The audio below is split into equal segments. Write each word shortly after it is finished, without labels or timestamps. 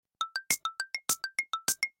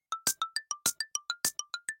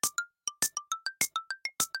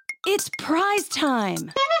It's prize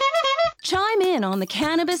time. Chime in on the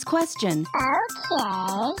cannabis question.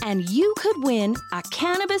 Okay. And you could win a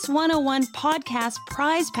Cannabis 101 podcast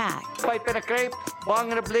prize pack. Pipe and a crepe,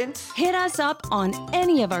 bong and a blintz. Hit us up on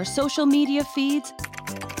any of our social media feeds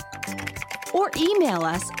or email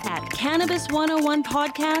us at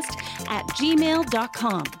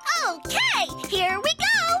cannabis101podcast@gmail.com. Okay, here we go.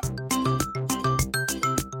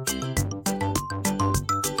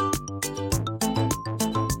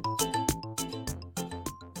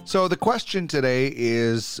 So the question today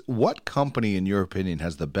is, what company, in your opinion,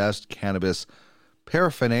 has the best cannabis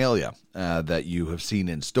paraphernalia that you have seen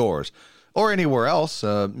in stores or anywhere else?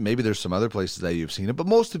 Maybe there's some other places that you've seen it, but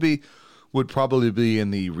most of it would probably be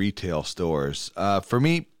in the retail stores. For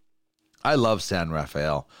me, I love San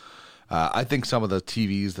Rafael. I think some of the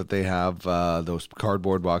TVs that they have, those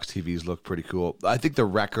cardboard box TVs, look pretty cool. I think the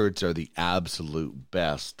records are the absolute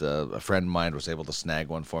best. A friend of mine was able to snag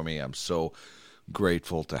one for me. I'm so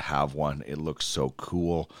grateful to have one. It looks so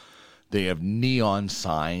cool. They have neon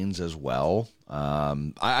signs as well.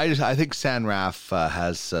 I think San Raf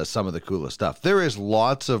has some of the coolest stuff. There is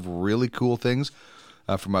lots of really cool things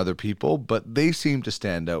from other people, but they seem to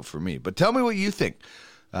stand out for me. But tell me what you think.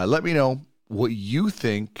 Let me know what you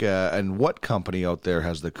think and what company out there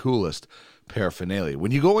has the coolest paraphernalia.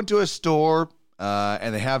 When you go into a store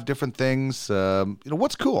and they have different things,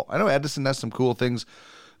 what's cool? I know Edison has some cool things,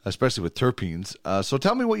 especially with terpenes. So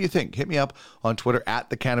tell me what you think. Hit me up on Twitter at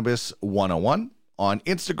the Cannabis 101, on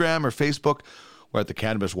Instagram or Facebook. We're at the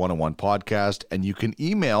Cannabis 101 Podcast, and you can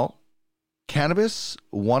email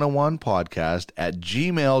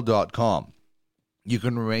cannabis101podcast@gmail.com. You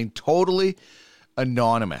can remain totally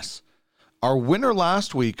anonymous. Our winner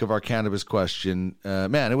last week of our cannabis question,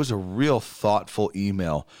 it was a real thoughtful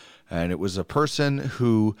email, and it was a person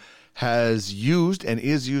who has used and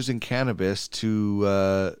is using cannabis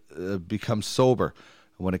to become sober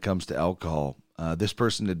when it comes to alcohol. This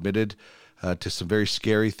person admitted to some very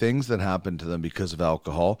scary things that happened to them because of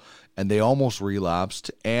alcohol, and they almost relapsed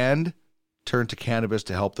and turned to cannabis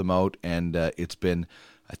to help them out, and it's been,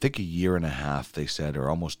 I think, a year and a half, they said, or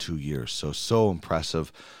almost 2 years. So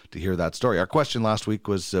impressive to hear that story. Our question last week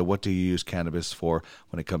was, what do you use cannabis for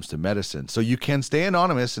when it comes to medicine? So you can stay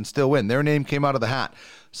anonymous and still win. Their name came out of the hat.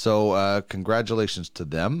 So congratulations to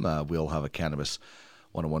them. We'll have a Cannabis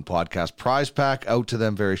 101 podcast prize pack out to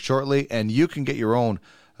them very shortly. And you can get your own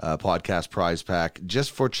podcast prize pack just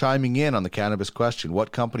for chiming in on the cannabis question.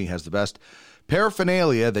 What company has the best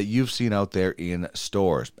paraphernalia that you've seen out there in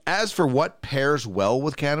stores? As for what pairs well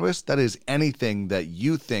with cannabis, that is anything that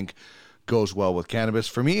you think goes well with cannabis.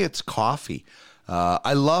 For me, it's coffee.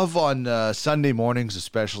 I love on Sunday mornings,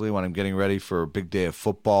 especially when I'm getting ready for a big day of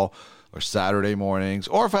football, or Saturday mornings,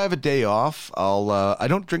 or if I have a day off, I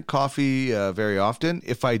don't drink coffee very often.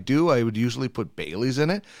 If I do, I would usually put Bailey's in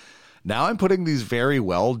it. Now I'm putting these Very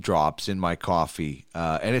Well drops in my coffee,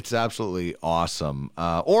 and it's absolutely awesome.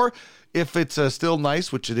 Or if it's still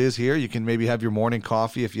nice, which it is here, you can maybe have your morning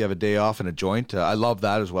coffee if you have a day off and a joint. I love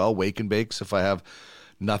that as well. Wake and bakes if I have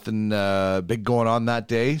nothing big going on that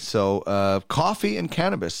day. So coffee and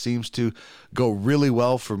cannabis seems to go really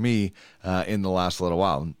well for me in the last little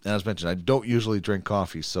while. And as mentioned, I don't usually drink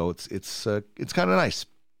coffee, so it's kind of nice.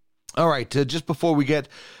 All right, just before we get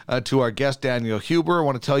to our guest, Daniel Huber, I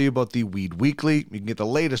want to tell you about the Weed Weekly. You can get the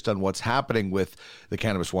latest on what's happening with the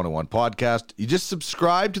Cannabis 101 podcast. You just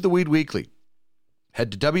subscribe to the Weed Weekly.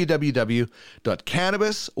 Head to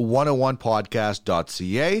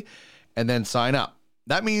www.cannabis101podcast.ca and then sign up.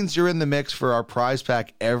 That means you're in the mix for our prize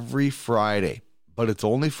pack every Friday, but it's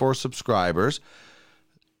only for subscribers.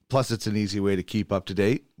 Plus, it's an easy way to keep up to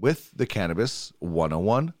date with the Cannabis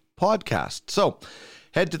 101 podcast. So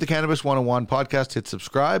head to the Cannabis 101 podcast, hit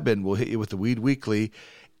subscribe, and we'll hit you with the Weed Weekly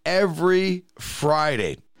every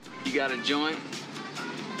Friday. You got a joint?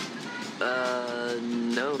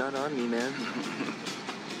 No, not on me, man.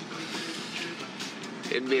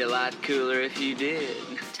 It'd be a lot cooler if you did.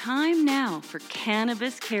 Time now for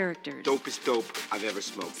Cannabis Characters. Dopest dope I've ever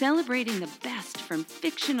smoked. Celebrating the best from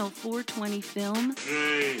fictional 420 film.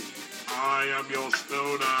 Hey, I am your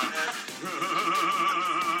stoner.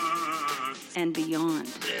 And beyond.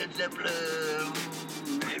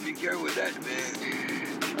 Heavy girl with that, man.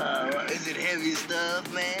 Is it heavy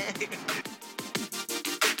stuff, man?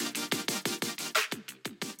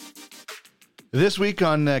 This week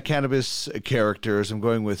on Cannabis Characters, I'm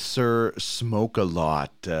going with Sir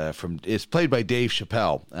Smoke-A-Lot. It's played by Dave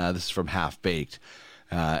Chappelle. This is from Half Baked.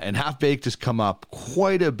 And Half Baked has come up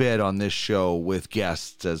quite a bit on this show with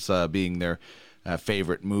guests as being their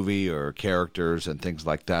favorite movie or characters and things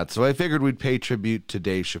like that. So I figured we'd pay tribute to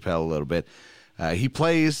Dave Chappelle a little bit He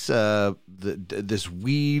plays this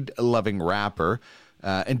weed-loving rapper,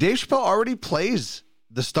 and Dave Chappelle already plays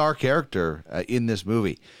the star character in this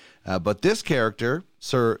movie. But this character,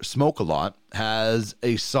 Sir Smoke-A-Lot, has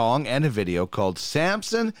a song and a video called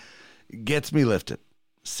Samson Gets Me Lifted.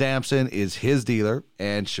 Samson is his dealer,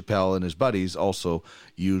 and Chappelle and his buddies also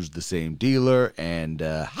use the same dealer, and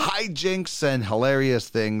hijinks and hilarious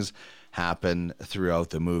things happen throughout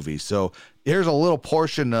the movie. So here's a little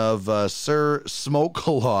portion of Sir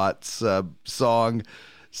Smoke-A-Lot's song,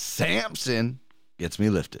 Samson Gets Me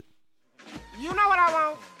Lifted. You know what I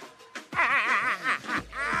want?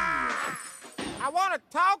 I want to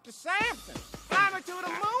talk to Samson. Fly me to the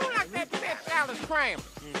moon like that bitch Alice Kramer.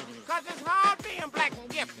 Cause it's hard being black and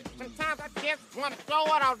gifted. Sometimes I just want to throw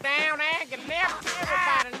it all down and get left.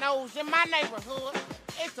 Everybody knows in my neighborhood,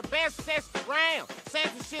 it's the best system around.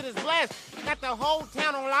 Samson shit is blessed. Got the whole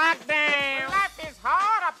town on lockdown. When life is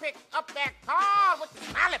hard, I pick up that card with the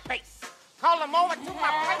smiley face. Call them over to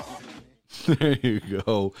my place. There you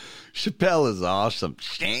go. Chappelle is awesome.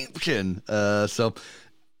 Samson.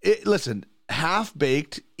 Listen,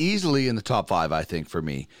 Half-Baked, easily in the top 5, I think, for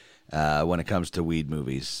me, when it comes to weed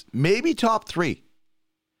movies. Maybe top 3.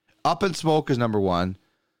 Up in Smoke is number 1.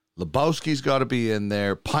 Lebowski's got to be in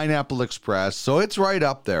there. Pineapple Express. So it's right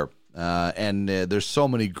up there. And there's so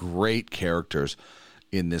many great characters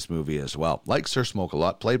in this movie as well. Like Sir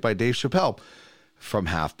Smoke-A-Lot, played by Dave Chappelle from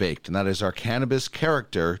Half-Baked. And that is our cannabis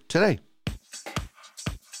character today.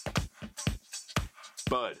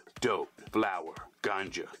 Bud, dope, flower,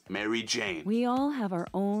 ganja, Mary Jane. We all have our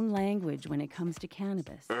own language when it comes to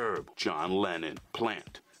cannabis. Herb, John Lennon,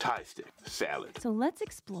 plant, Thai stick, salad. So let's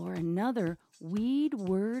explore another weed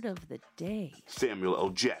word of the day. Samuel L.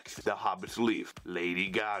 Jackson, The Hobbit's Leaf, Lady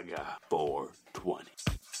Gaga, 420.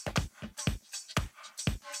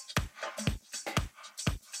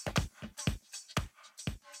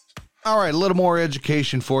 All right, a little more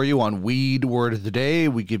education for you on weed word of the day.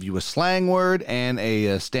 We give you a slang word and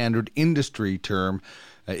a standard industry term.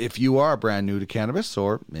 If you are brand new to cannabis,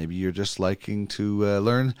 or maybe you're just liking to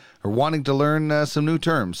learn or wanting to learn some new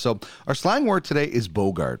terms. So our slang word today is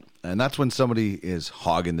bogart, and that's when somebody is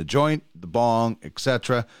hogging the joint, the bong,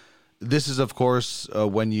 etc. This is, of course,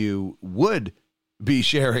 when you would be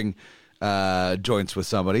sharing joints with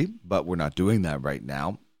somebody, but we're not doing that right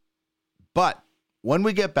now. But when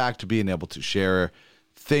we get back to being able to share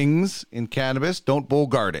things in cannabis, don't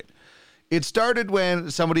bogart it. It started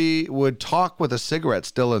when somebody would talk with a cigarette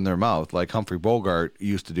still in their mouth, like Humphrey Bogart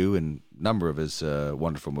used to do in a number of his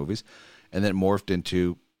wonderful movies, and then morphed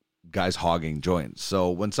into guys hogging joints.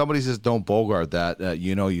 So when somebody says don't bogart that,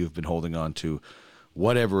 you know you've been holding on to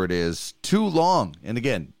whatever it is too long. And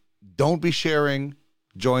again, don't be sharing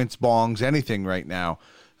joints, bongs, anything right now.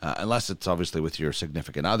 Unless it's obviously with your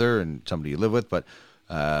significant other and somebody you live with. But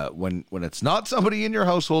when it's not somebody in your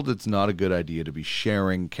household, it's not a good idea to be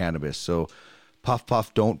sharing cannabis. So puff,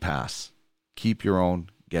 puff, don't pass. Keep your own,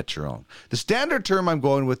 get your own. The standard term I'm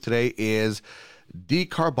going with today is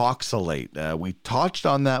decarboxylate. We touched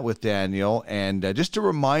on that with Daniel. And just to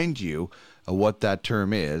remind you what that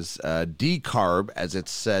term is, decarb, as it's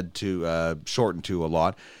said to shorten to a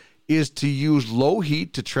lot, is to use low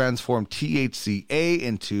heat to transform THCA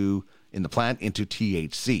in the plant into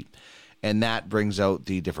THC. And that brings out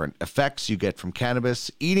the different effects you get from cannabis.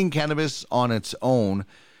 Eating cannabis on its own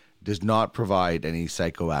does not provide any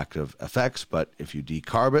psychoactive effects, but if you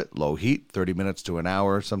decarb it, low heat, 30 minutes to an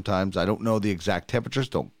hour sometimes. I don't know the exact temperatures,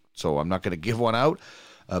 so I'm not going to give one out.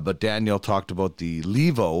 But Daniel talked about the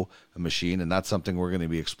Levo machine, and that's something we're going to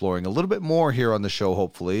be exploring a little bit more here on the show,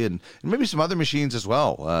 hopefully, and maybe some other machines as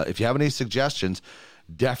well. If you have any suggestions,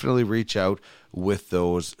 definitely reach out with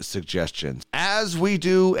those suggestions. As we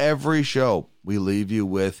do every show, we leave you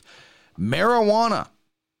with Marijuana,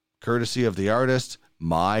 courtesy of the artist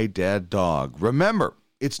My Dead Dog. Remember,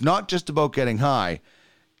 it's not just about getting high,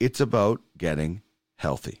 it's about getting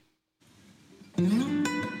healthy.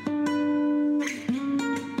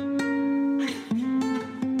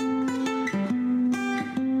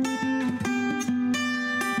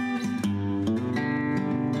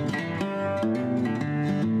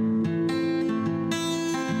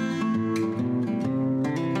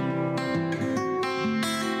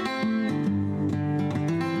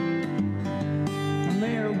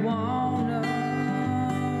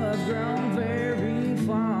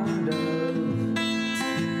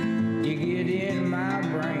 You get in my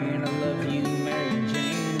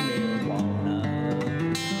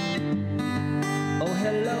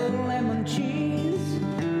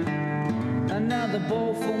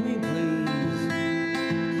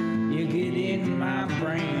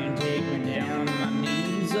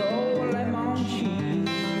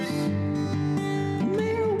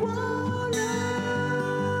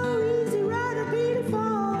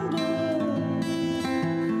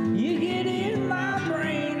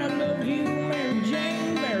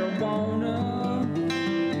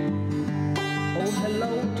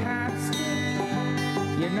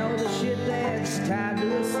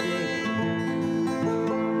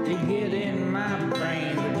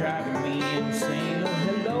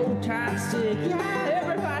stick. Yeah,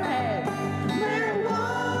 everybody had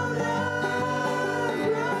marijuana.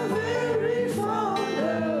 I'm very fond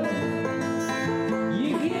of.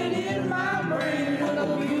 You get in my brain, I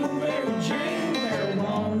love you, Mary Jane,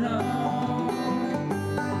 marijuana.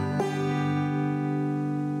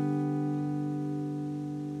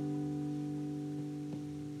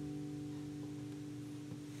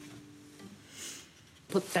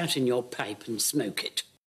 Put that in your pipe and smoke it.